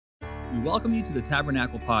We welcome you to the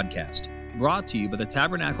Tabernacle Podcast, brought to you by the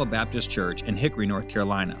Tabernacle Baptist Church in Hickory, North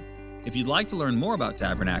Carolina. If you'd like to learn more about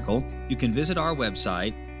Tabernacle, you can visit our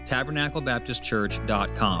website,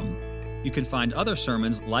 tabernaclebaptistchurch.com. You can find other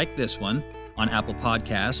sermons like this one on Apple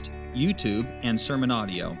Podcast, YouTube, and Sermon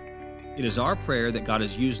Audio. It is our prayer that God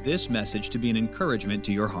has used this message to be an encouragement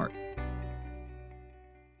to your heart.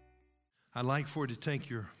 I'd like for you to take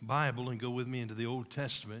your Bible and go with me into the Old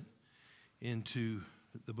Testament, into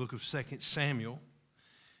the book of 2 Samuel,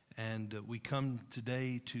 and we come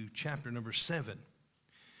today to chapter number 7.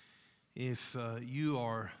 If you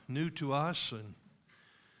are new to us and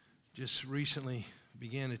just recently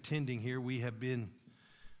began attending here, we have been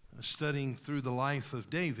studying through the life of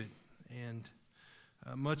David, and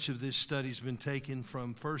much of this study has been taken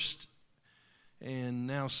from 1st and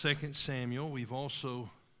now 2nd Samuel. We've also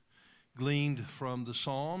gleaned from the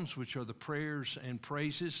Psalms, which are the prayers and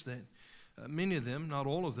praises that many of them, not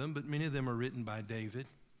all of them, but many of them are written by David.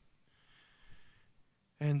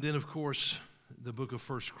 And then, of course, the book of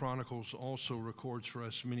 1 Chronicles also records for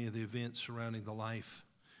us many of the events surrounding the life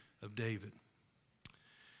of David.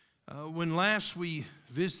 When last we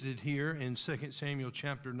visited here in 2 Samuel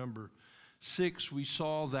chapter number 6, we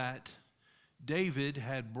saw that David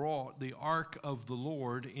had brought the ark of the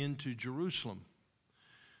Lord into Jerusalem.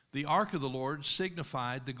 The ark of the Lord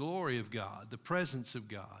signified the glory of God, the presence of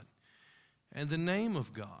God, and the name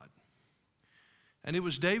of God. And it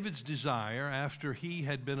was David's desire, after he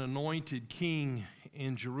had been anointed king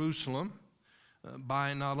in Jerusalem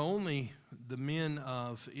by not only the men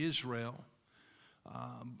of Israel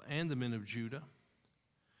and the men of Judah,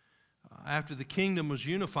 after the kingdom was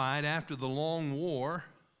unified, after the long war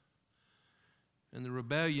and the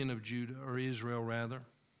rebellion of Judah, or Israel rather,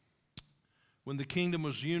 when the kingdom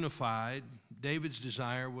was unified, David's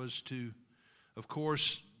desire was to, of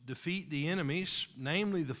course, defeat the enemies,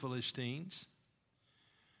 namely the Philistines,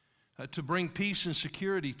 to bring peace and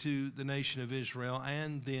security to the nation of Israel,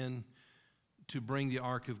 and then to bring the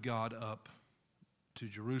ark of God up to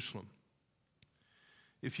Jerusalem.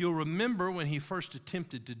 If you'll remember, when he first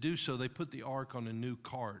attempted to do so, they put the ark on a new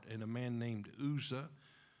cart, and a man named Uzzah,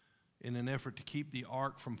 in an effort to keep the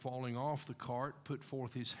ark from falling off the cart, put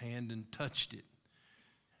forth his hand and touched it.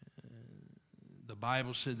 The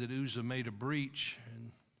Bible said that Uzzah made a breach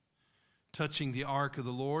and touching the ark of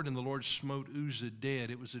the Lord, and the Lord smote Uzzah dead.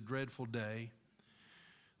 It was a dreadful day.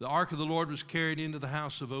 The ark of the Lord was carried into the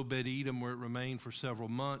house of Obed-Edom, where it remained for several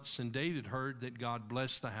months, and David heard that God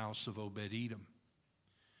blessed the house of Obed-Edom.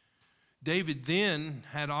 David then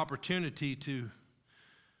had opportunity to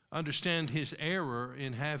understand his error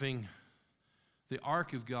in having the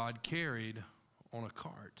ark of God carried on a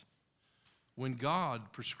cart, when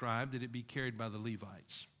God prescribed that it be carried by the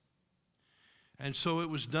Levites. And so it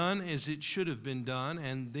was done as it should have been done,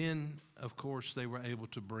 and then, of course, they were able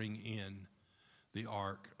to bring in the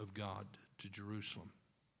ark of God to Jerusalem.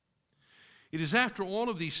 It is after all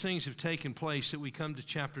of these things have taken place that we come to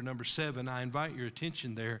chapter number 7. I invite your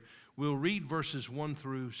attention there. We'll read verses 1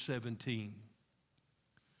 through 17.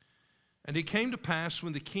 And it came to pass,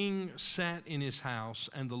 when the king sat in his house,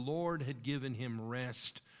 and the Lord had given him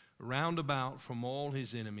rest round about from all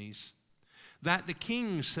his enemies, that the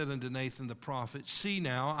king said unto Nathan the prophet, See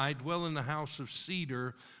now, I dwell in the house of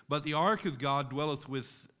cedar, but the ark of God dwelleth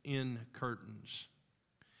within curtains.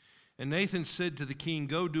 And Nathan said to the king,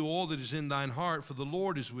 Go do all that is in thine heart, for the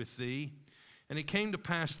Lord is with thee. And it came to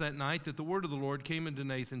pass that night that the word of the Lord came unto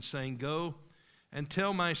Nathan, saying, Go and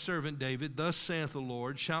tell my servant David, Thus saith the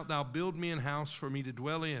Lord, Shalt thou build me an house for me to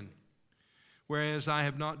dwell in? Whereas I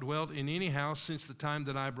have not dwelt in any house since the time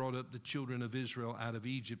that I brought up the children of Israel out of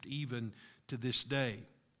Egypt, even to this day.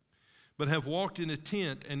 But have walked in a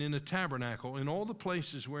tent and in a tabernacle, in all the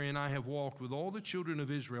places wherein I have walked with all the children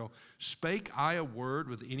of Israel. Spake I a word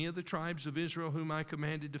with any of the tribes of Israel, whom I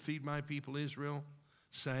commanded to feed my people Israel,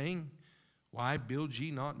 saying, Why build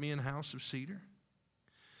ye not me an house of cedar?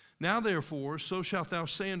 Now therefore, so shalt thou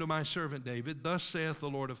say unto my servant David, Thus saith the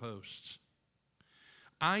Lord of hosts,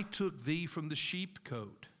 I took thee from the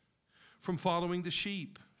sheepcote, from following the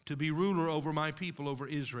sheep, to be ruler over my people, over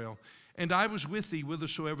Israel. And I was with thee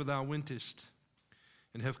whithersoever thou wentest,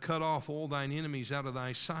 and have cut off all thine enemies out of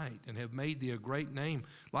thy sight, and have made thee a great name,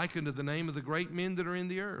 like unto the name of the great men that are in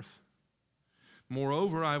the earth.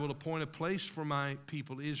 Moreover, I will appoint a place for my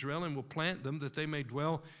people Israel, and will plant them, that they may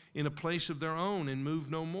dwell in a place of their own, and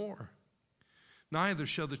move no more. Neither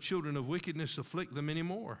shall the children of wickedness afflict them any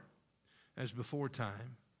more, as before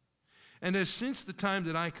time. And as since the time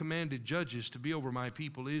that I commanded judges to be over my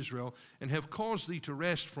people Israel, and have caused thee to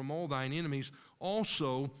rest from all thine enemies,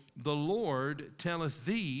 also the Lord telleth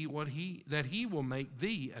thee that he will make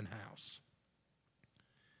thee an house.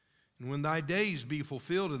 And when thy days be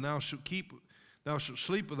fulfilled, and thou shalt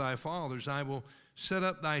sleep with thy fathers, I will set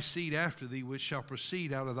up thy seed after thee, which shall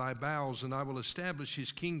proceed out of thy bowels, and I will establish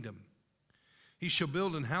his kingdom. He shall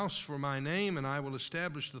build an house for my name, and I will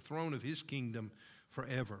establish the throne of his kingdom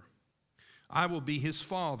forever. I will be his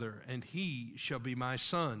father, and he shall be my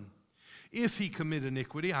son. If he commit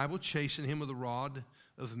iniquity, I will chasten him with the rod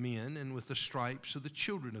of men and with the stripes of the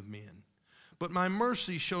children of men. But my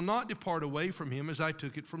mercy shall not depart away from him, as I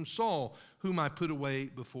took it from Saul, whom I put away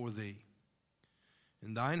before thee.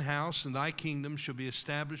 And thine house and thy kingdom shall be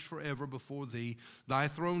established forever before thee. Thy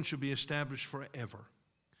throne shall be established forever.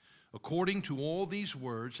 According to all these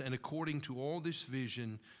words and according to all this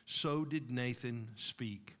vision, so did Nathan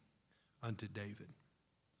speak unto David.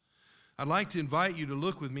 I'd like to invite you to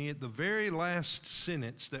look with me at the very last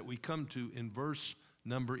sentence that we come to in verse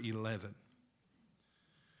number 11.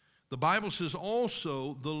 The Bible says,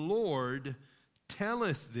 also the Lord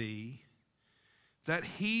telleth thee that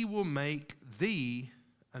he will make thee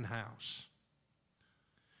an house.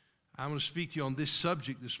 I'm going to speak to you on this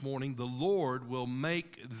subject this morning. The Lord will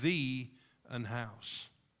make thee an house.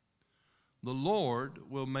 The Lord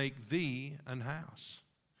will make thee an house.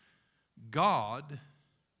 God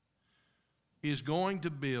is going to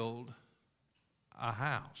build a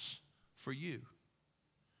house for you.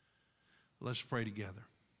 Let's pray together.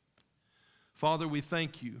 Father, we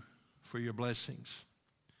thank you for your blessings,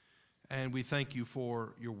 and we thank you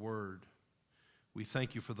for your word. We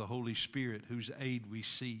thank you for the Holy Spirit, whose aid we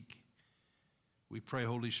seek. We pray,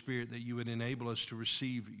 Holy Spirit, that you would enable us to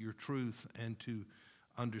receive your truth and to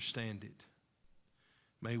understand it.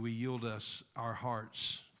 May we yield our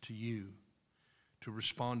hearts to you to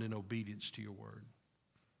respond in obedience to your word.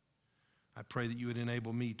 I pray that you would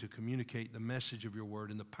enable me to communicate the message of your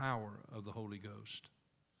word in the power of the Holy Ghost.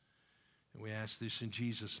 And we ask this in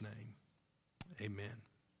Jesus' name. Amen.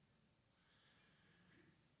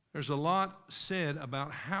 There's a lot said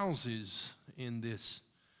about houses in this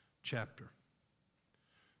chapter.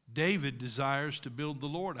 David desires to build the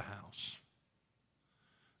Lord a house.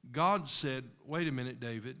 God said, wait a minute,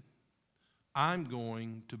 David, I'm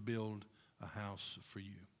going to build a house for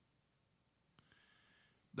you.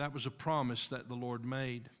 That was a promise that the Lord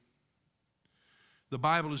made. The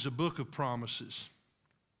Bible is a book of promises.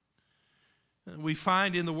 We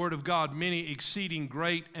find in the Word of God many exceeding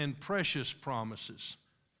great and precious promises.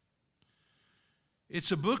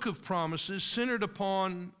 It's a book of promises centered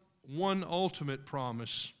upon one ultimate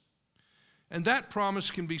promise. And that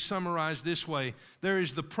promise can be summarized this way. There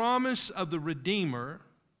is the promise of the Redeemer,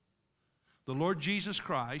 the Lord Jesus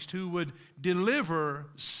Christ, who would deliver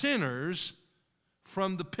sinners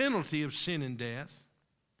from the penalty of sin and death,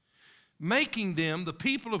 making them the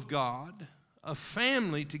people of God, a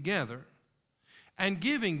family together, and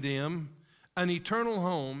giving them an eternal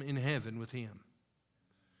home in heaven with him.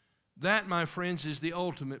 That, my friends, is the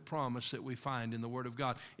ultimate promise that we find in the Word of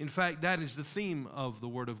God. In fact, that is the theme of the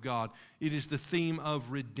Word of God. It is the theme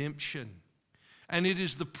of redemption. And it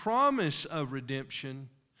is the promise of redemption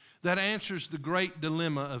that answers the great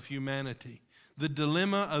dilemma of humanity, the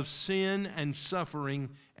dilemma of sin and suffering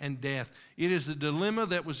and death. It is a dilemma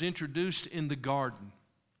that was introduced in the garden.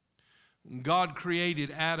 When God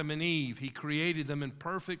created Adam and Eve, he created them in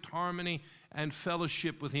perfect harmony and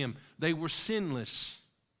fellowship with him. They were sinless.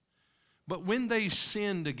 But when they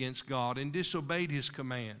sinned against God and disobeyed his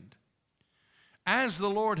command, as the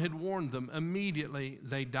Lord had warned them, immediately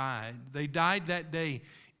they died. They died that day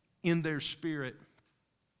in their spirit.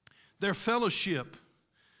 Their fellowship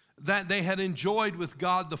that they had enjoyed with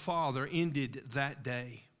God the Father ended that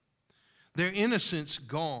day. Their innocence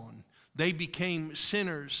gone. They became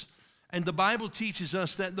sinners. And the Bible teaches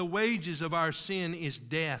us that the wages of our sin is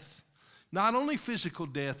death. Not only physical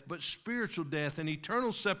death, but spiritual death and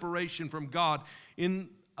eternal separation from God in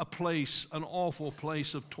a place, an awful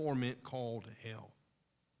place of torment called hell.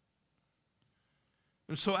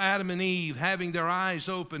 And so Adam and Eve, having their eyes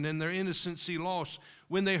opened and their innocency lost,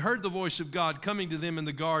 when they heard the voice of God coming to them in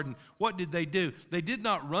the garden, what did they do? They did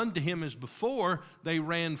not run to him as before. They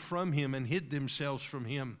ran from him and hid themselves from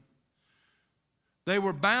him. They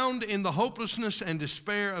were bound in the hopelessness and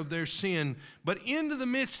despair of their sin. But into the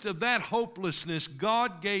midst of that hopelessness,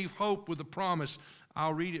 God gave hope with a promise.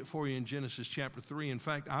 I'll read it for you in Genesis chapter 3. In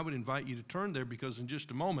fact, I would invite you to turn there because in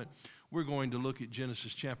just a moment, we're going to look at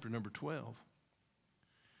Genesis chapter number 12.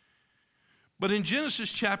 But in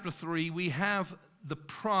Genesis chapter 3, we have the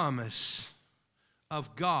promise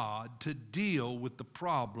of God to deal with the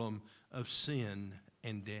problem of sin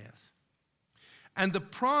and death. And the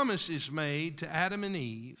promise is made to Adam and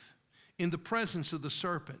Eve in the presence of the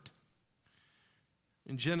serpent.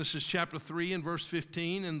 In Genesis chapter 3 and verse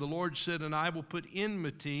 15, and the Lord said, and I will put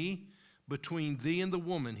enmity between thee and the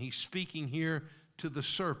woman. He's speaking here to the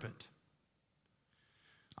serpent.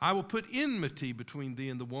 I will put enmity between thee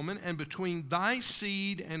and the woman, and between thy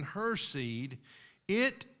seed and her seed.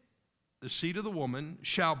 It, the seed of the woman,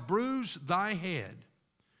 shall bruise thy head.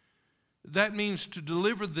 That means to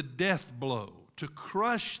deliver the death blow, to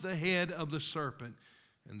crush the head of the serpent,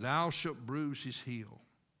 and thou shalt bruise his heel.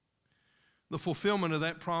 The fulfillment of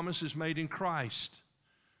that promise is made in Christ,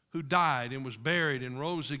 who died and was buried and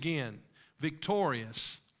rose again,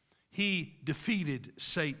 victorious. He defeated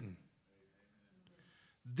Satan.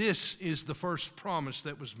 This is the first promise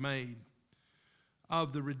that was made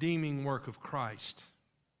of the redeeming work of Christ.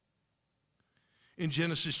 In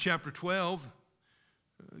Genesis chapter 12,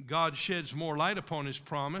 God sheds more light upon his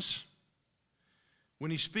promise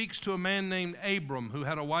when he speaks to a man named Abram who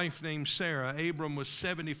had a wife named Sarah. Abram was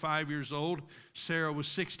 75 years old. Sarah was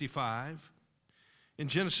 65. In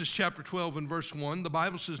Genesis chapter 12 and verse 1, the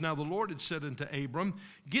Bible says, now the Lord had said unto Abram,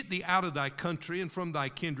 get thee out of thy country and from thy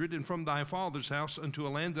kindred and from thy father's house unto a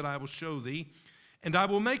land that I will show thee. And I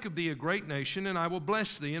will make of thee a great nation, and I will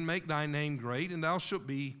bless thee and make thy name great, and thou shalt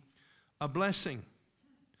be a blessing.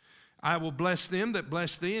 I will bless them that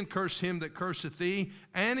bless thee, and curse him that curseth thee,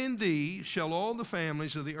 and in thee shall all the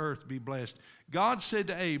families of the earth be blessed. God said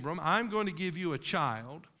to Abram, I'm going to give you a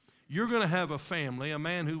child. You're going to have a family, a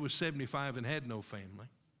man who was 75 and had no family,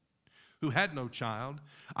 who had no child.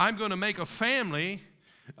 I'm going to make a family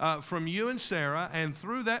from you and Sarah, and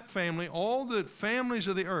through that family, all the families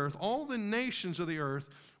of the earth, all the nations of the earth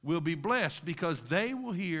will be blessed because they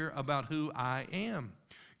will hear about who I am.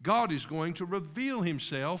 God is going to reveal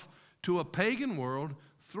himself to a pagan world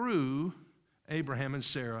through Abraham and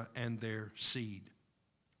Sarah and their seed.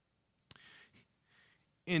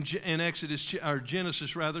 In Genesis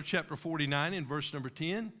chapter 49 in verse number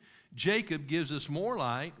 10, Jacob gives us more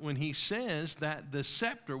light when he says that the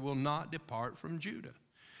scepter will not depart from Judah.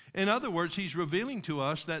 In other words, he's revealing to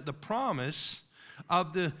us that the promise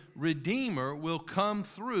of the Redeemer will come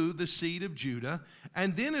through the seed of Judah.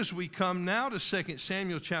 And then as we come now to 2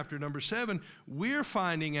 Samuel chapter number 7, we're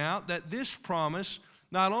finding out that this promise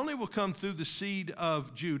not only will come through the seed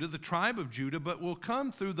of Judah, the tribe of Judah, but will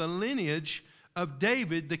come through the lineage of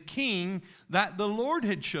David, the king that the Lord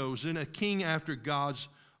had chosen, a king after God's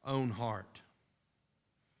own heart.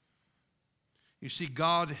 You see,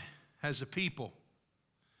 God has a people,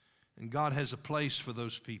 and God has a place for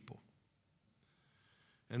those people.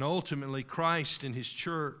 And ultimately, Christ and his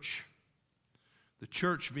church, the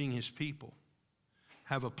church being his people,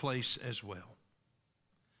 have a place as well.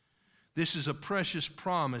 This is a precious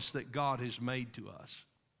promise that God has made to us.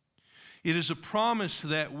 It is a promise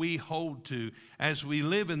that we hold to as we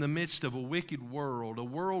live in the midst of a wicked world, a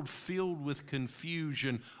world filled with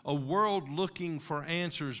confusion, a world looking for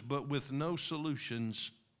answers but with no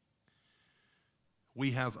solutions.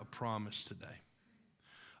 We have a promise today.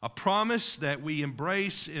 A promise that we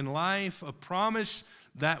embrace in life, a promise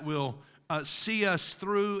that will see us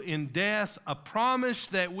through in death, a promise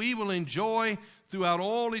that we will enjoy throughout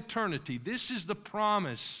all eternity. This is the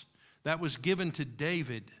promise that was given to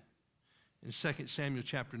David in 2 Samuel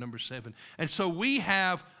chapter number 7. And so we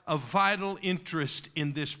have a vital interest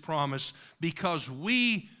in this promise because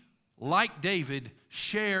we, like David,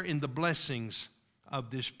 share in the blessings of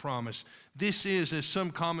this promise. This is, as some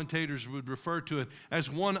commentators would refer to it, as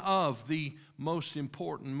one of the most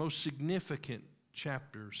important, most significant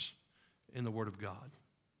chapters in the Word of God.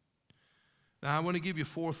 Now, I want to give you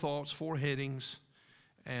 4 thoughts, 4 headings,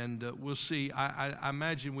 and we'll see. I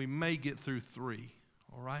imagine we may get through 3,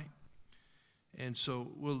 all right? And so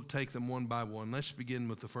we'll take them one by one. Let's begin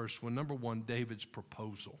with the first one. Number 1, David's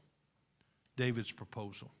proposal. David's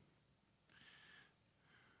proposal.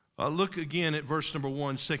 Look again at verse number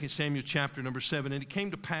 1, 2 Samuel chapter number 7. And it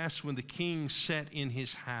came to pass when the king sat in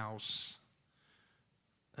his house,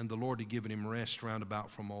 and the Lord had given him rest round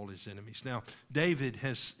about from all his enemies. Now, David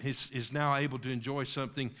is now able to enjoy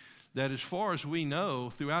something that, as far as we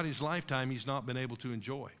know, throughout his lifetime, he's not been able to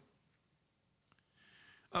enjoy.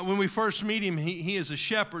 When we first meet him, he is a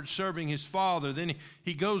shepherd serving his father. Then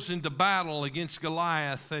he goes into battle against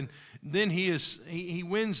Goliath, and then he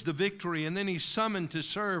wins the victory, and then he's summoned to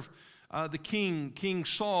serve the king, King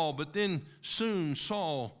Saul. But then soon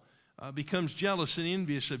Saul becomes jealous and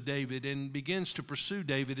envious of David and begins to pursue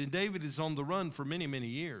David, and David is on the run for many, many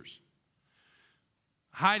years,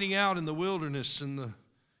 hiding out in the wilderness in the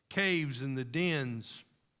caves and the dens,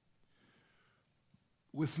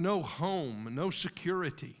 with no home, no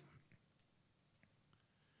security.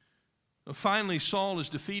 Finally, Saul is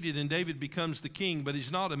defeated and David becomes the king, but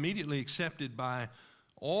he's not immediately accepted by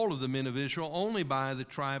all of the men of Israel, only by the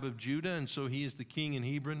tribe of Judah, and so he is the king in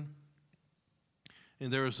Hebron.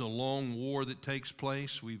 And there is a long war that takes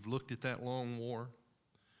place. We've looked at that long war.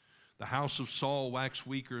 The house of Saul waxed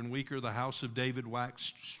weaker and weaker. The house of David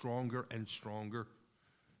waxed stronger and stronger.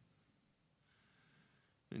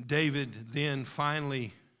 And David then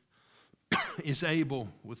finally is able,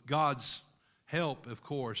 with God's help, of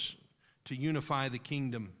course, to unify the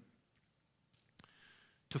kingdom,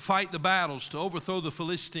 to fight the battles, to overthrow the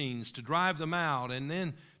Philistines, to drive them out, and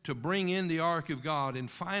then to bring in the ark of God. And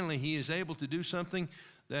finally, he is able to do something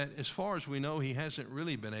that, as far as we know, he hasn't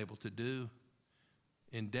really been able to do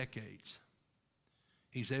in decades.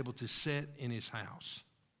 He's able to sit in his house.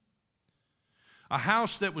 A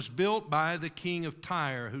house that was built by the king of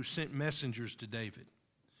Tyre, who sent messengers to David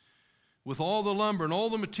with all the lumber and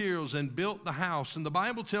all the materials, and built the house. And the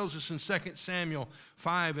Bible tells us in 2 Samuel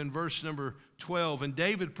 5 and verse number 12, and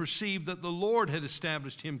David perceived that the Lord had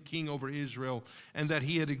established him king over Israel, and that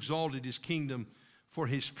he had exalted his kingdom for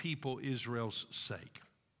his people Israel's sake.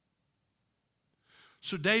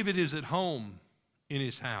 So David is at home in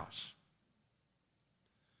his house.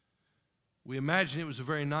 We imagine it was a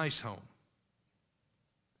very nice home.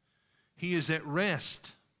 He is at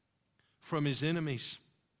rest from his enemies.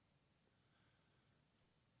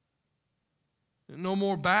 No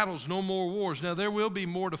more battles, no more wars. Now, there will be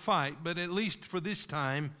more to fight, but at least for this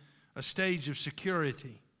time, a stage of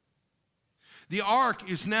security. The ark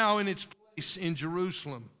is now in its place in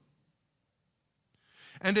Jerusalem.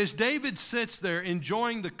 And as David sits there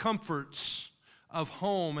enjoying the comforts of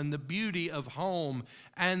home and the beauty of home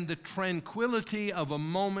and the tranquility of a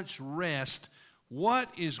moment's rest, what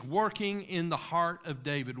is working in the heart of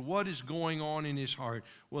David? What is going on in his heart?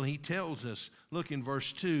 Well, he tells us, look in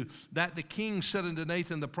verse 2, that the king said unto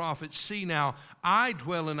Nathan the prophet, see now, I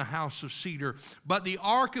dwell in a house of cedar, but the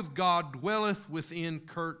ark of God dwelleth within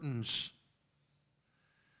curtains.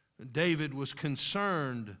 David was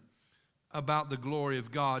concerned about the glory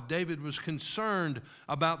of God. David was concerned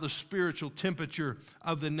about the spiritual temperature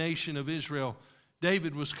of the nation of Israel.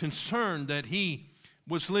 David was concerned that he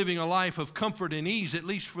was living a life of comfort and ease, at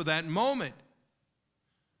least for that moment.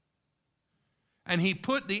 And he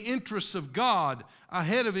put the interests of God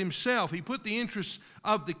ahead of himself. He put the interests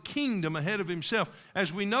of the kingdom ahead of himself.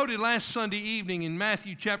 As we noted last Sunday evening in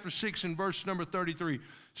Matthew chapter 6 and verse number 33,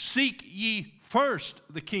 seek ye first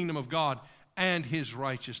the kingdom of God and his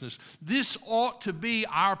righteousness. This ought to be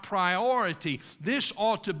our priority. This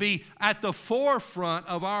ought to be at the forefront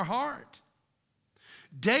of our heart.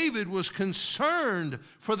 David was concerned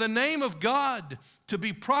for the name of God to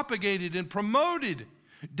be propagated and promoted.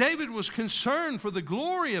 David was concerned for the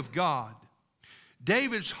glory of God.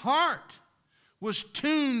 David's heart was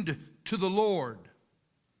tuned to the Lord.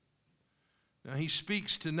 Now he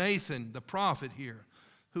speaks to Nathan, the prophet here,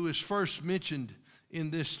 who is first mentioned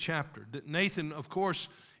in this chapter. Nathan, of course,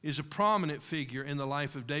 is a prominent figure in the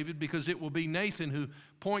life of David, because it will be Nathan who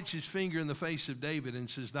points his finger in the face of David and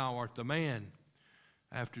says, thou art the man,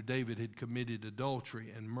 after David had committed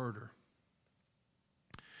adultery and murder.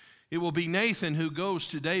 It will be Nathan who goes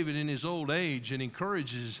to David in his old age and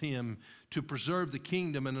encourages him to preserve the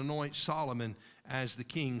kingdom and anoint Solomon as the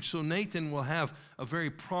king. So Nathan will have a very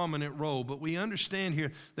prominent role. But we understand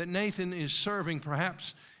here that Nathan is serving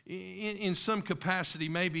perhaps in some capacity,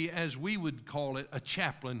 maybe as we would call it, a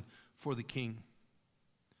chaplain for the king.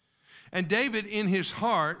 And David, in his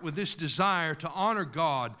heart, with this desire to honor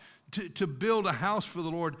God, to build a house for the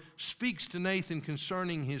Lord, speaks to Nathan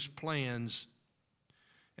concerning his plans.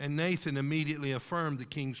 And Nathan immediately affirmed the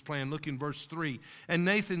king's plan. Look in verse 3. And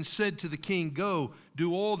Nathan said to the king, go,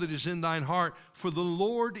 do all that is in thine heart, for the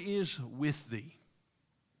Lord is with thee.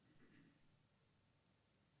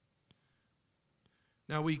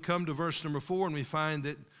 Now we come to verse number 4, and we find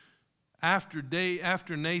that after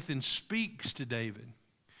Nathan speaks to David,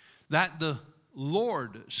 that the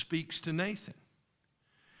Lord speaks to Nathan.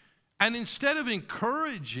 And instead of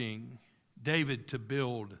encouraging David to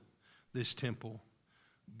build this temple,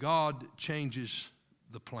 God changes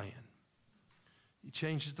the plan. He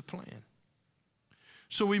changes the plan.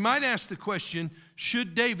 So we might ask the question,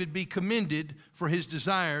 should David be commended for his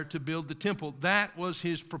desire to build the temple? That was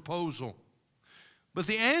his proposal. But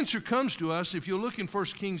the answer comes to us, if you look in 1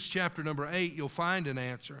 Kings chapter number 8, you'll find an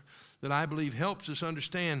answer that I believe helps us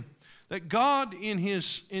understand that God, in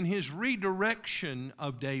his redirection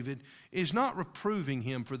of David, is not reproving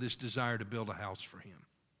him for this desire to build a house for him.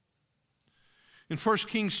 In 1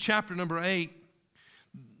 Kings chapter number 8,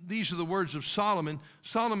 these are the words of Solomon.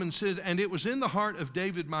 Solomon said, "And it was in the heart of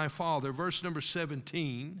David my father," verse number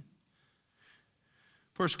 17.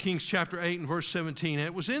 1 Kings chapter 8 and verse 17. "And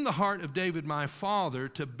it was in the heart of David my father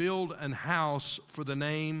to build an house for the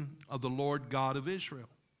name of the Lord God of Israel."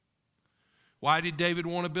 Why did David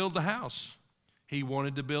want to build the house? He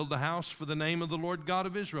wanted to build the house for the name of the Lord God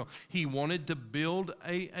of Israel. He wanted to build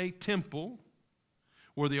a temple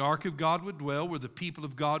where the ark of God would dwell, where the people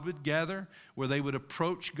of God would gather, where they would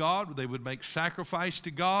approach God, where they would make sacrifice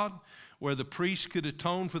to God, where the priest could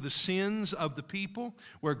atone for the sins of the people,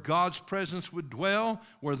 where God's presence would dwell,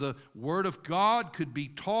 where the word of God could be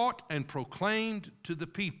taught and proclaimed to the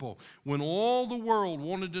people. When all the world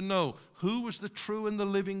wanted to know who was the true and the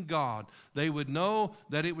living God, they would know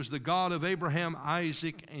that it was the God of Abraham,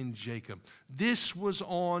 Isaac, and Jacob. This was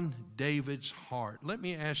on David's heart. Let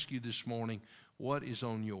me ask you this morning, what is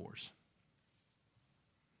on yours?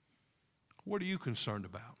 What are you concerned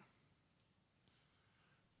about?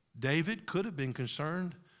 David could have been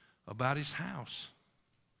concerned about his house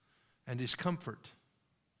and his comfort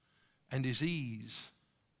and his ease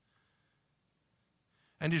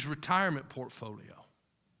and his retirement portfolio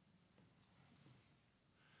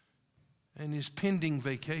and his pending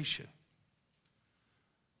vacation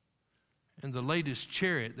and the latest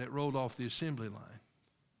chariot that rolled off the assembly line.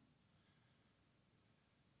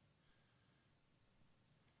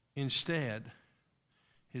 Instead,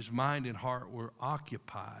 his mind and heart were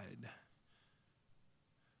occupied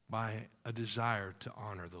by a desire to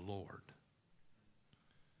honor the Lord.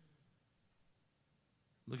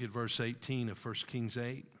 Look at verse 18 of 1 Kings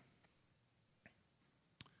 8.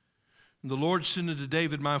 "The Lord said unto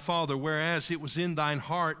David my father, whereas it was in thine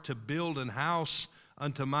heart to build an house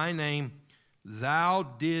unto my name, thou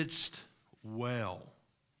didst well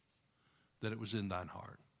that it was in thine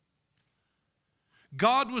heart."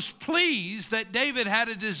 God was pleased that David had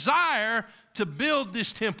a desire to build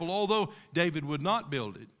this temple. Although David would not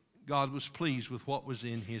build it, God was pleased with what was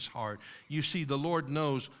in his heart. You see, the Lord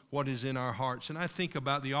knows what is in our hearts. And I think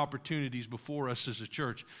about the opportunities before us as a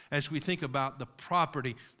church, as we think about the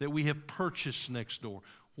property that we have purchased next door.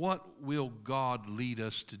 What will God lead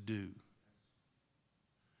us to do?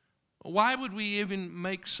 Why would we even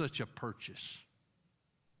make such a purchase?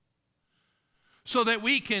 So that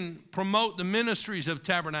we can promote the ministries of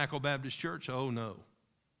Tabernacle Baptist Church? Oh, no.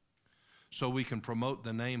 So we can promote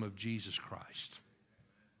the name of Jesus Christ.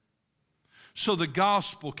 So the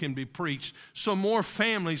gospel can be preached. So more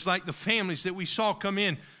families, like the families that we saw come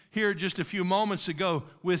in here just a few moments ago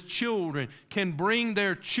with children, can bring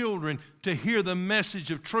their children to hear the message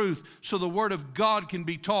of truth, so the word of God can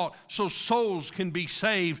be taught, so souls can be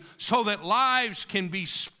saved, so that lives can be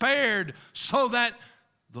spared, so that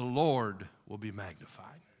the Lord will be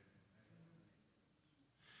magnified.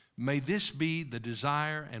 May this be the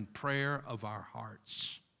desire and prayer of our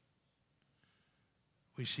hearts.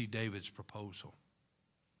 We see David's proposal.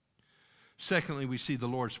 Secondly, we see the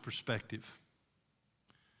Lord's perspective.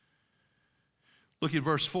 Look at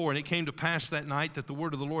verse 4. "And it came to pass that night that the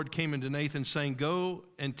word of the Lord came unto Nathan, saying, Go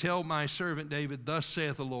and tell my servant David, Thus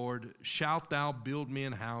saith the Lord, Shalt thou build me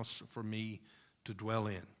an house for me to dwell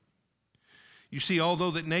in?" You see,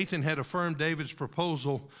 although that Nathan had affirmed David's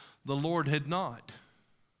proposal, the Lord had not.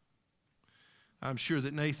 I'm sure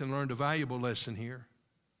that Nathan learned a valuable lesson here,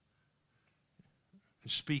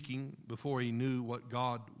 speaking before he knew what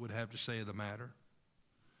God would have to say of the matter.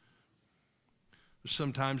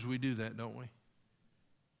 Sometimes we do that, don't we?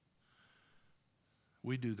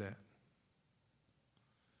 We do that.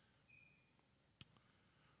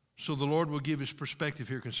 So the Lord will give his perspective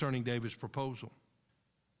here concerning David's proposal.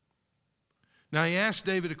 Now, he asked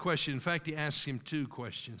David a question. In fact, he asks him two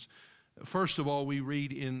questions. First of all, we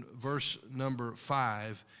read in verse number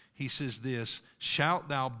 5, he says this, "Shalt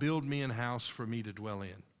thou build me an house for me to dwell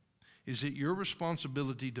in?" Is it your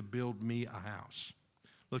responsibility to build me a house?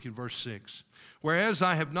 Look at verse 6. "Whereas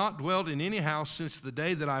I have not dwelt in any house since the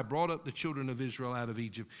day that I brought up the children of Israel out of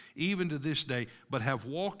Egypt, even to this day, but have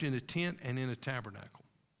walked in a tent and in a tabernacle."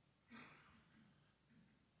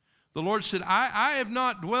 The Lord said, I have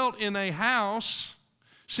not dwelt in a house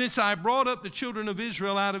since I brought up the children of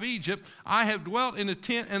Israel out of Egypt. I have dwelt in a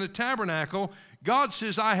tent and a tabernacle. God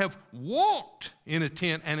says, I have walked in a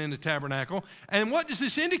tent and in a tabernacle. And what does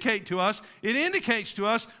this indicate to us? It indicates to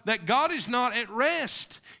us that God is not at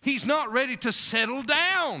rest. He's not ready to settle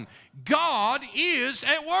down. God is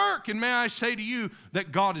at work. And may I say to you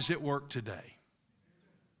that God is at work today.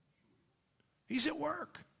 He's at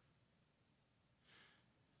work.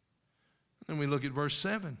 And we look at verse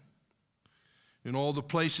 7. "In all the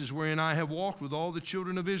places wherein I have walked with all the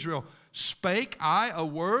children of Israel, spake I a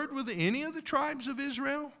word with any of the tribes of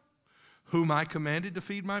Israel, whom I commanded to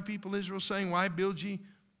feed my people Israel, saying, why build ye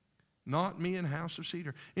not me an house of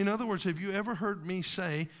cedar? In other words, have you ever heard me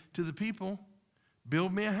say to the people,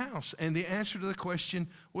 build me a house? And the answer to the question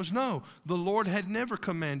was no. The Lord had never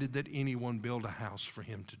commanded that anyone build a house for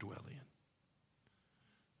him to dwell in.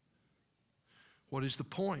 What is the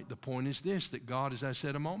point? The point is this, that God, as I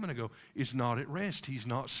said a moment ago, is not at rest. He's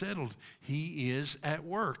not settled. He is at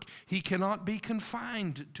work. He cannot be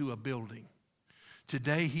confined to a building.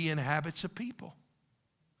 Today he inhabits a people,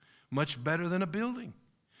 much better than a building.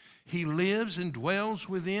 He lives and dwells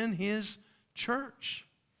within his church,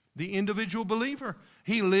 the individual believer.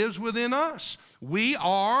 He lives within us. We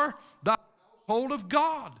are the household of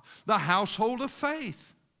God, the household of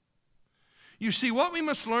faith. You see, what we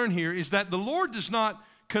must learn here is that the Lord does not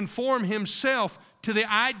conform himself to the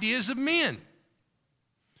ideas of men.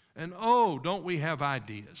 And oh, don't we have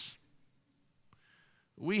ideas?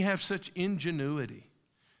 We have such ingenuity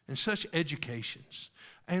and such educations,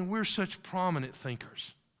 and we're such prominent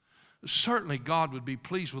thinkers. Certainly God would be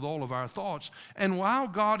pleased with all of our thoughts. And while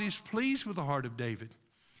God is pleased with the heart of David,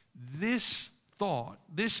 this thought,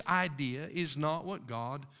 this idea is not what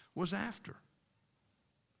God was after.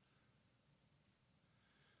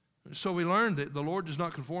 So we learned that the Lord does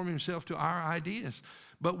not conform himself to our ideas,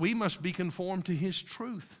 but we must be conformed to his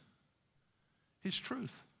truth. His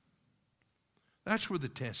truth. That's where the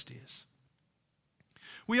test is.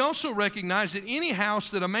 We also recognize that any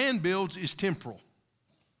house that a man builds is temporal.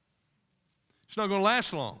 It's not going to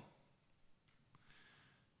last long.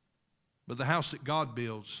 But the house that God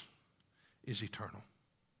builds is eternal.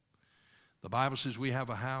 The Bible says we have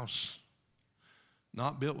a house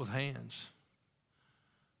not built with hands,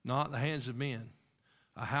 not the hands of men,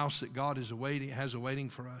 a house that God has awaiting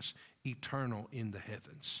for us, eternal in the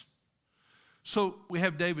heavens. So we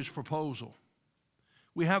have David's proposal.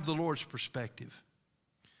 We have the Lord's perspective.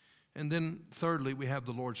 And then thirdly, we have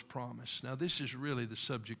the Lord's promise. Now this is really the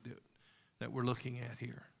subject that we're looking at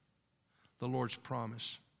here, the Lord's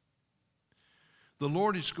promise. The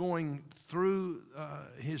Lord is going through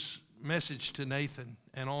his message to Nathan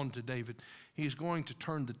and on to David. He's going to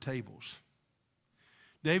turn the tables.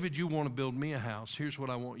 David, you want to build me a house. Here's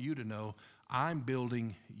what I want you to know. I'm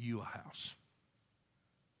building you a house.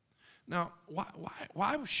 Now,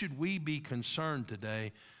 why should we be concerned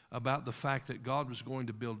today about the fact that God was going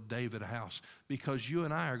to build David a house? Because you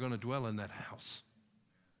and I are going to dwell in that house.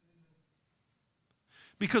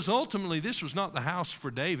 Because ultimately, this was not the house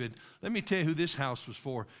for David. Let me tell you who this house was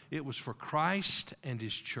for. It was for Christ and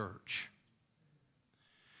his church.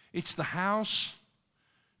 It's the house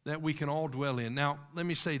that we can all dwell in. Now, let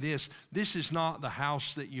me say this. This is not the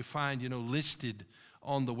house that you find, listed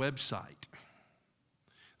on the website.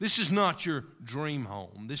 This is not your dream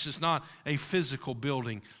home. This is not a physical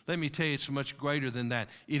building. Let me tell you, it's much greater than that.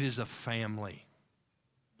 It is a family.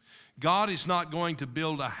 God is not going to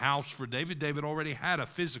build a house for David. David already had a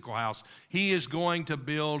physical house. He is going to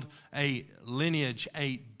build a lineage,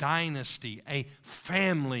 a dynasty, a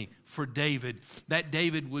family for David that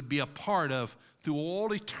David would be a part of through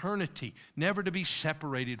all eternity, never to be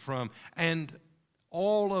separated from. And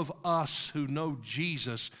all of us who know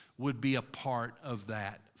Jesus would be a part of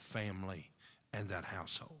that family and that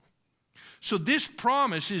household. So this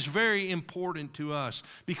promise is very important to us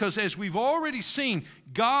because as we've already seen,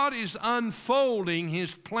 God is unfolding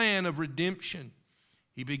his plan of redemption.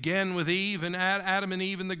 He began with Eve and Adam and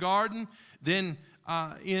Eve in the garden, then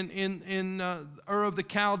in Ur of the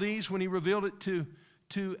Chaldees when he revealed it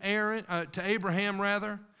to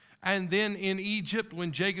Abraham, and then in Egypt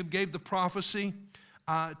when Jacob gave the prophecy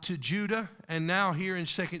to Judah, and now here in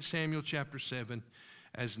 2 Samuel chapter 7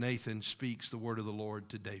 as Nathan speaks the word of the Lord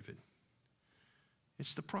to David.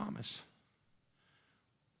 It's the promise.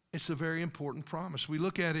 It's a very important promise. We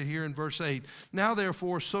look at it here in verse 8. Now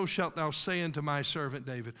therefore, so shalt thou say unto my servant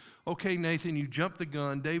David. Okay, Nathan, you jumped the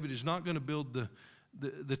gun. David is not going to build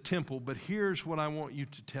the temple, but here's what I want you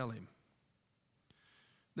to tell him.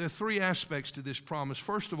 There are three aspects to this promise.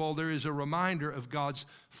 First of all, there is a reminder of God's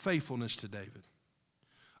faithfulness to David.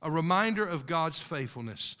 A reminder of God's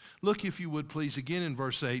faithfulness. Look, if you would please, again in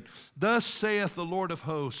verse 8. Thus saith the Lord of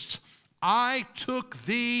hosts, I took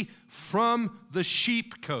thee from the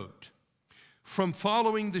sheepcote, from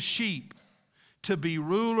following the sheep, to be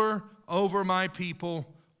ruler over my people,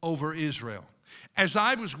 over Israel. As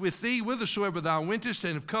I was with thee, whithersoever thou wentest,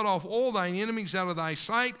 and have cut off all thine enemies out of thy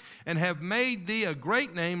sight, and have made thee a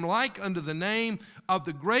great name, like unto the name of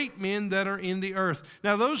the great men that are in the earth.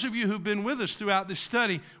 Now, those of you who've been with us throughout this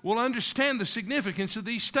study will understand the significance of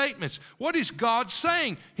these statements. What is God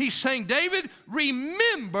saying? He's saying, David,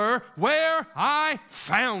 remember where I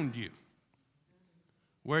found you.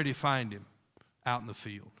 Where did he find him? Out in the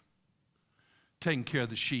field, taking care of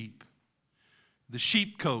the sheep. The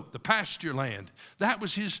sheepcote, the pasture land. That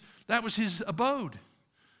was his abode.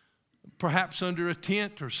 Perhaps under a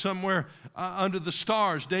tent or somewhere under the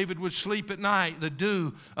stars. David would sleep at night, the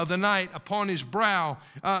dew of the night upon his brow.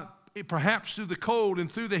 Perhaps through the cold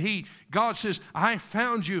and through the heat. God says, I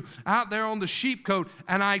found you out there on the sheepcote,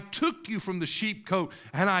 and I took you from the sheepcote,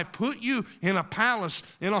 and I put you in a palace,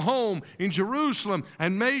 in a home in Jerusalem,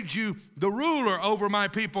 and made you the ruler over my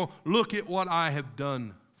people. Look at what I have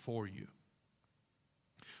done for you.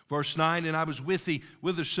 Verse 9, and I was with thee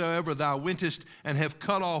whithersoever thou wentest, and have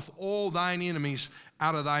cut off all thine enemies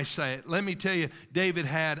out of thy sight. Let me tell you, David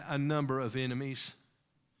had a number of enemies,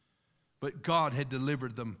 but God had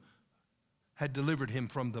delivered him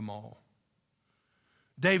from them all.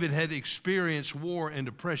 David had experienced war and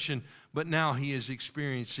oppression, but now he is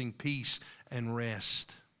experiencing peace and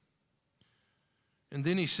rest. And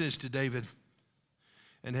then he says to David,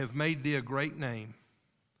 and have made thee a great name,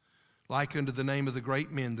 like unto the name of the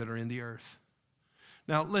great men that are in the earth.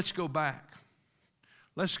 Now, let's go back.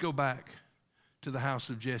 Let's go back to the house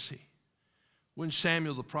of Jesse. When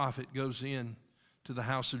Samuel the prophet goes in to the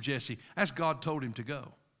house of Jesse, as God told him to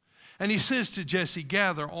go. And he says to Jesse,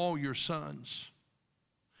 gather all your sons.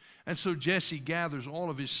 And so Jesse gathers all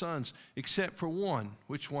of his sons except for one.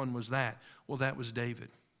 Which one was that? Well, that was David.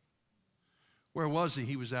 Where was he?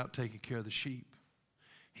 He was out taking care of the sheep.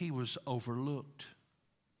 He was overlooked.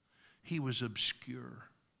 He was obscure,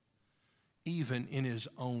 even in his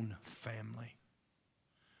own family.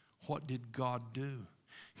 What did God do?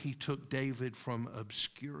 He took David from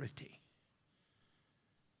obscurity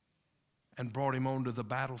and brought him onto the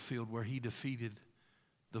battlefield where he defeated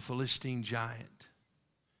the Philistine giant.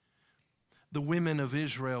 The women of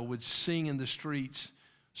Israel would sing in the streets,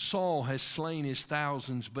 Saul has slain his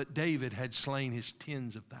thousands, but David had slain his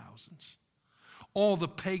tens of thousands. All the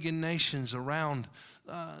pagan nations around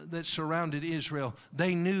that surrounded Israel,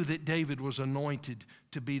 they knew that David was anointed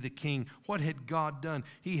to be the king. What had God done?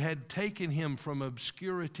 He had taken him from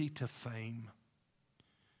obscurity to fame.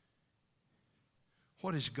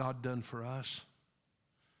 What has God done for us?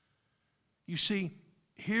 You see,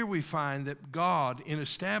 here we find that God, in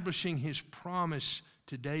establishing his promise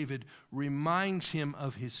to David, reminds him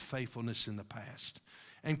of his faithfulness in the past.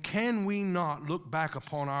 And can we not look back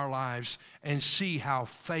upon our lives and see how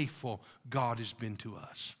faithful God has been to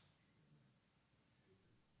us?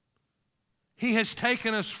 He has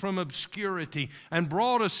taken us from obscurity and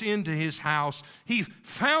brought us into his house. He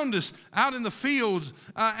found us out in the fields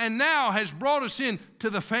and now has brought us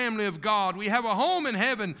into the family of God. We have a home in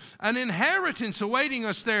heaven, an inheritance awaiting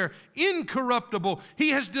us there, incorruptible. He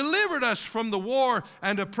has delivered us from the war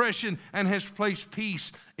and oppression and has placed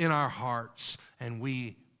peace in our hearts. And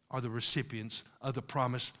we are the recipients of the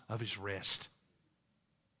promise of his rest.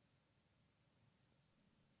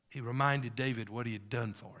 He reminded David what he had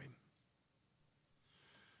done for him.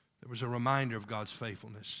 There was a reminder of God's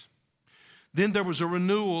faithfulness. Then there was a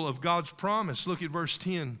renewal of God's promise. Look at verse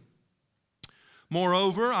 10.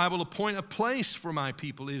 Moreover, I will appoint a place for my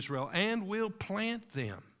people Israel and will plant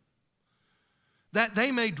them, that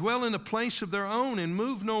they may dwell in a place of their own and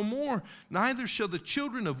move no more. Neither shall the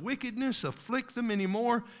children of wickedness afflict them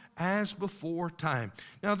anymore as before time.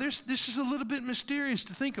 Now, this is a little bit mysterious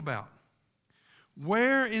to think about.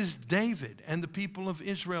 Where is David and the people of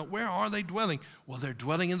Israel? Where are they dwelling? Well, they're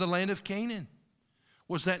dwelling in the land of Canaan.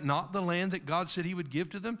 Was that not the land that God said he would give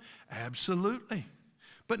to them? Absolutely.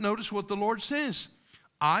 But notice what the Lord says.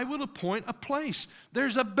 I will appoint a place.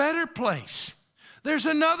 There's a better place. There's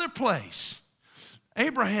another place.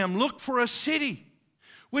 Abraham looked for a city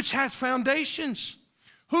which has foundations,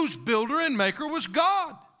 whose builder and maker was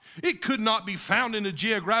God. It could not be found in a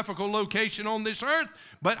geographical location on this earth,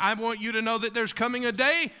 but I want you to know that there's coming a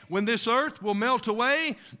day when this earth will melt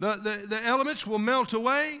away, the elements will melt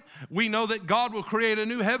away. We know that God will create a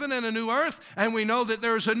new heaven and a new earth, and we know that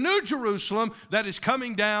there is a new Jerusalem that is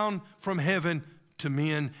coming down from heaven to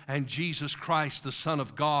men, and Jesus Christ, the Son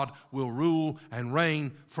of God, will rule and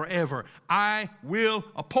reign forever. I will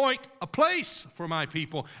appoint a place for my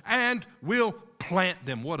people and will plant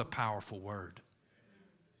them. What a powerful word.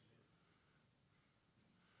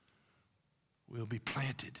 We'll be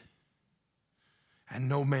planted, and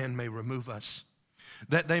no man may remove us.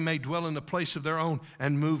 that they may dwell in a place of their own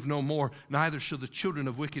and move no more. Neither shall the children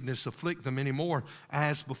of wickedness afflict them any more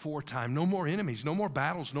as before time. No more enemies, no more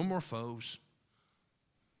battles, no more foes.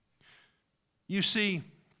 You see,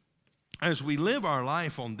 as we live our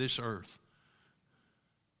life on this earth,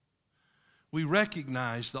 we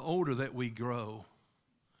recognize the older that we grow,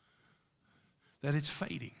 that it's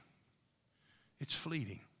fading. It's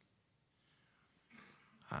fleeting.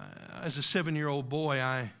 As a 7-year-old boy,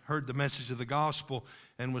 I heard the message of the gospel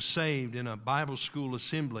and was saved in a Bible school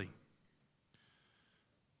assembly.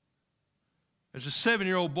 As a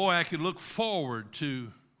 7-year-old boy, I could look forward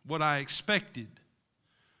to what I expected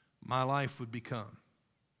my life would become.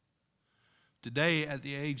 Today, at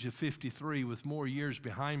the age of 53, with more years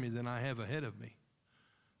behind me than I have ahead of me,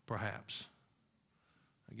 perhaps,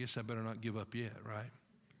 I guess I better not give up yet, right?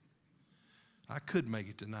 I could make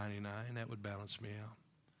it to 99. That would balance me out.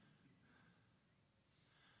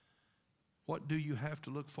 What do you have to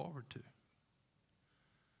look forward to?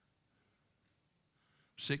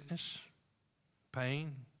 Sickness,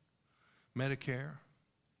 pain, Medicare,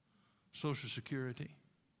 Social Security,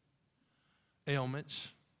 ailments.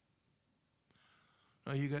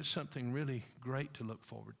 No, you got something really great to look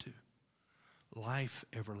forward to. Life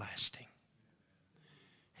everlasting.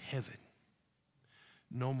 Heaven.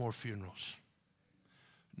 No more funerals.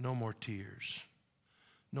 No more tears.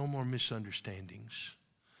 No more misunderstandings.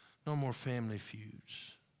 No more family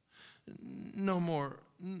feuds. No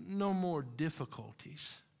more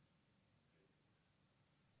difficulties.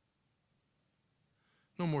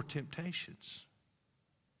 No more temptations.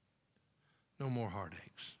 No more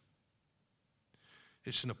heartaches.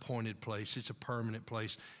 It's an appointed place. It's a permanent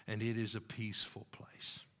place. And it is a peaceful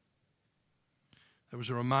place. There was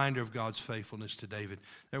a reminder of God's faithfulness to David.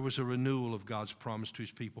 There was a renewal of God's promise to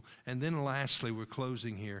his people. And then lastly, we're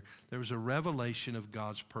closing here, there was a revelation of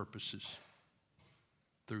God's purposes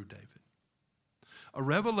through David. A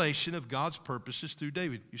revelation of God's purposes through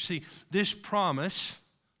David. You see, this promise,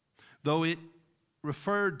 though it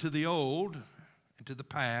referred to the old and to the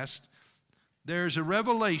past, there's a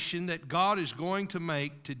revelation that God is going to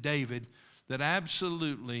make to David that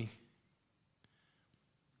absolutely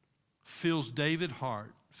fills David's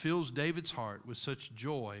heart with such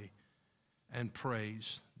joy and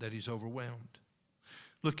praise that he's overwhelmed.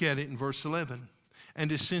 Look at it in verse 11.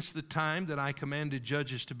 And is since the time that I commanded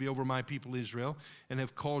judges to be over my people Israel, and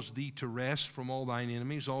have caused thee to rest from all thine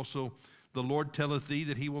enemies, also the Lord telleth thee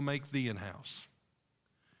that he will make thee an house.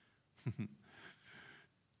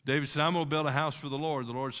 David said, I'm going to build a house for the Lord.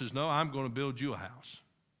 The Lord says, no, I'm going to build you a house.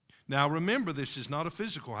 Now remember, this is not a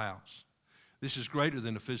physical house. This is greater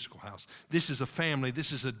than a physical house. This is a family.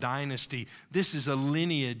 This is a dynasty. This is a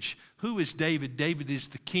lineage. Who is David? David is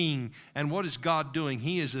the king. And what is God doing?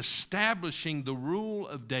 He is establishing the rule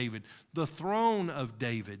of David, the throne of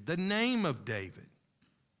David, the name of David.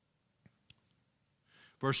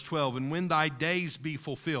 Verse 12, and when thy days be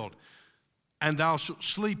fulfilled, and thou shalt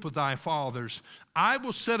sleep with thy fathers, I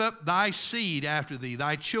will set up thy seed after thee,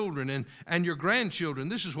 thy children and your grandchildren.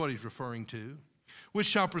 This is what he's referring to. Which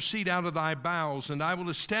shall proceed out of thy bowels, and I will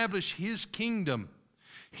establish his kingdom.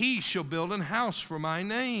 He shall build an house for my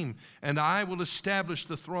name, and I will establish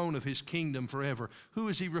the throne of his kingdom forever. Who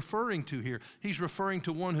is he referring to here? He's referring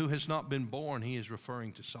to one who has not been born. He is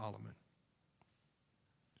referring to Solomon.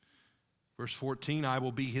 Verse 14, I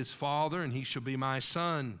will be his father, and he shall be my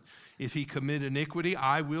son. If he commit iniquity,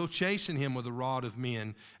 I will chasten him with the rod of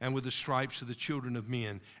men and with the stripes of the children of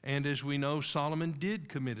men. And as we know, Solomon did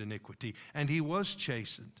commit iniquity, and he was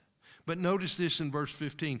chastened. But notice this in verse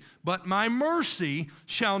 15. But my mercy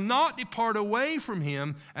shall not depart away from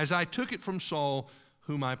him, as I took it from Saul,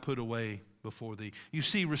 whom I put away before thee. You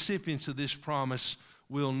see, recipients of this promise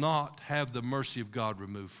will not have the mercy of God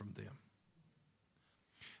removed from them.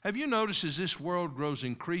 Have you noticed as this world grows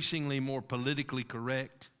increasingly more politically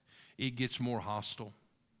correct, it gets more hostile?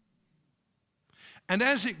 And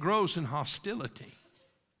as it grows in hostility,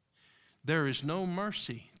 there is no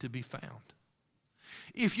mercy to be found.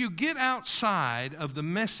 If you get outside of the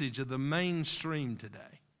message of the mainstream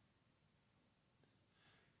today,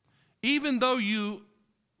 even though you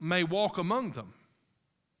may walk among them,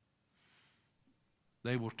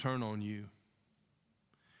 they will turn on you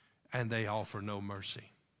and they offer no mercy.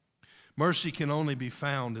 Mercy can only be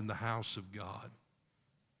found in the house of God.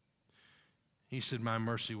 He said, my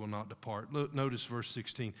mercy will not depart. Look, notice verse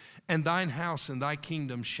 16. And thine house and thy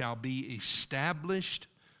kingdom shall be established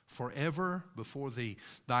forever before thee.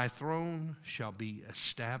 Thy throne shall be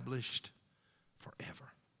established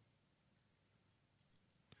forever.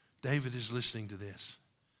 David is listening to this,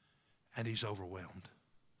 and he's overwhelmed.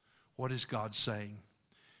 What is God saying?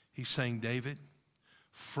 He's saying, David,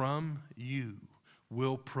 From you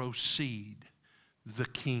will proceed the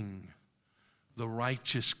King, the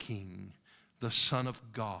righteous King, the Son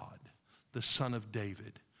of God, the Son of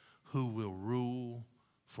David, who will rule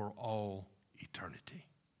for all eternity.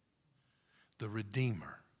 The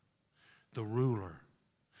Redeemer, the ruler,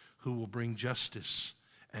 who will bring justice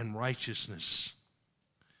and righteousness,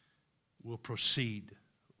 will proceed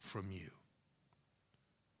from you.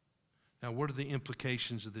 Now, what are the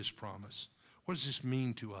implications of this promise? What does this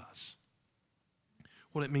mean to us?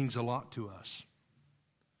 Well, it means a lot to us.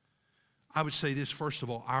 I would say this, first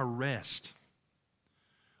of all, our rest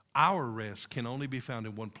can only be found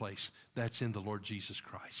in one place. That's in the Lord Jesus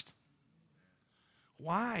Christ.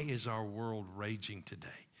 Why is our world raging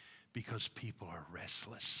today? Because people are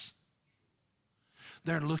restless.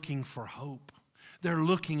 They're looking for hope. They're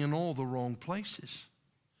looking in all the wrong places.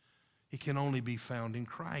 It can only be found in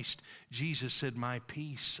Christ. Jesus said, "My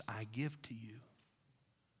peace I give to you."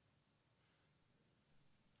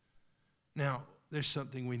 Now, there's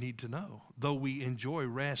something we need to know. Though we enjoy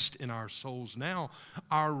rest in our souls now,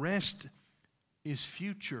 our rest is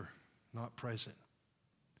future, not present.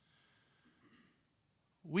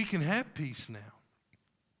 We can have peace now.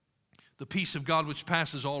 The peace of God which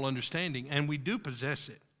passes all understanding, and we do possess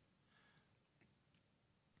it.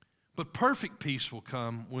 But perfect peace will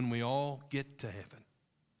come when we all get to heaven.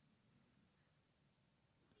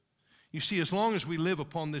 You see, as long as we live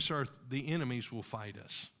upon this earth, the enemies will fight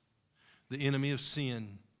us. The enemy of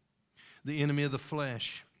sin, the enemy of the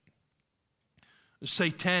flesh. The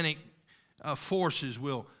satanic forces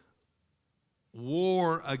will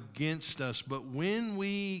war against us. But when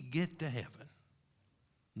we get to heaven,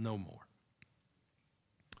 no more.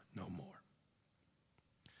 No more.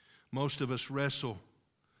 Most of us wrestle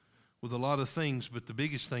with a lot of things, but the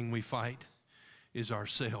biggest thing we fight is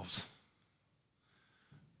ourselves.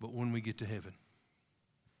 But when we get to heaven,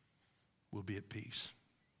 we'll be at peace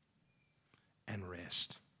and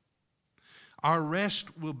rest. Our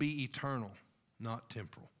rest will be eternal, not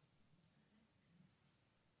temporal.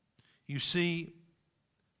 You see,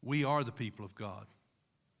 we are the people of God.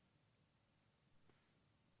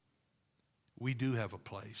 We do have a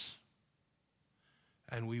place,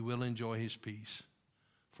 and we will enjoy His peace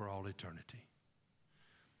for all eternity.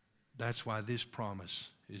 That's why this promise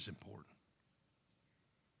is important.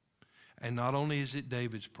 And not only is it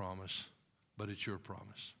David's promise, but it's your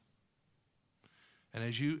promise. And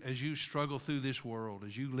as you struggle through this world,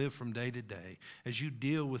 as you live from day to day, as you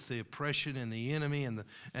deal with the oppression and the enemy and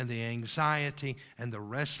the anxiety and the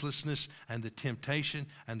restlessness and the temptation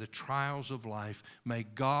and the trials of life, may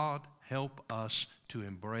God help us to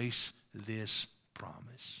embrace this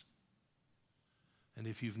promise. And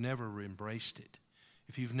if you've never embraced it,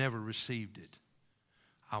 if you've never received it,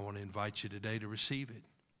 I want to invite you today to receive it.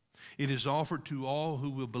 It is offered to all who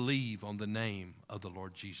will believe on the name of the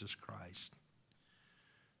Lord Jesus Christ.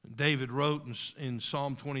 David wrote in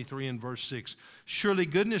Psalm 23 and verse 6, "Surely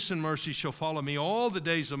goodness and mercy shall follow me all the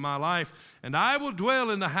days of my life, and I will dwell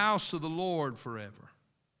in the house of the Lord forever."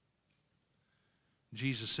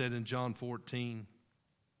 Jesus said in John 14,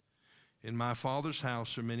 "In my Father's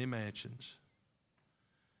house are many mansions.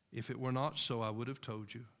 If it were not so, I would have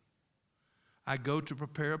told you. I go to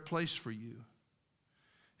prepare a place for you.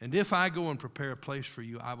 And if I go and prepare a place for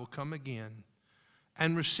you, I will come again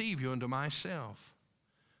and receive you unto myself,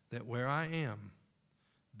 that where I am,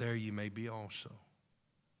 there ye may be also.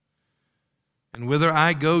 And whither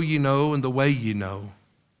I go ye know, and the way ye know."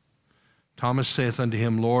 Thomas saith unto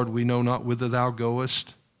him, "Lord, we know not whither thou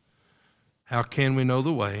goest. How can we know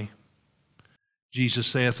the way?" Jesus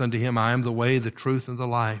saith unto him, "I am the way, the truth, and the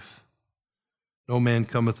life. No man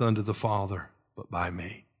cometh unto the Father but by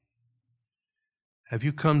me." Have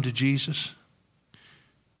you come to Jesus?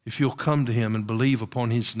 If you'll come to Him and believe upon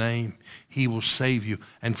His name, He will save you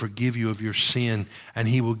and forgive you of your sin, and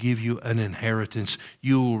He will give you an inheritance.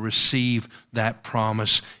 You will receive that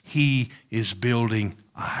promise. He is building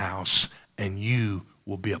a house, and you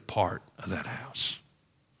will be a part of that house.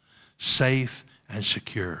 Safe and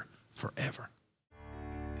secure forever.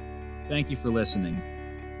 Thank you for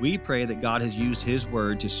listening. We pray that God has used His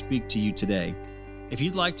Word to speak to you today. If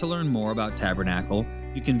you'd like to learn more about Tabernacle,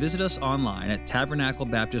 you can visit us online at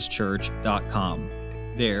tabernaclebaptistchurch.com.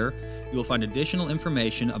 There, you'll find additional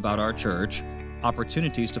information about our church,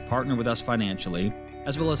 opportunities to partner with us financially,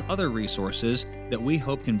 as well as other resources that we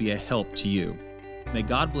hope can be a help to you. May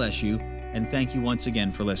God bless you, and thank you once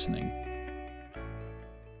again for listening.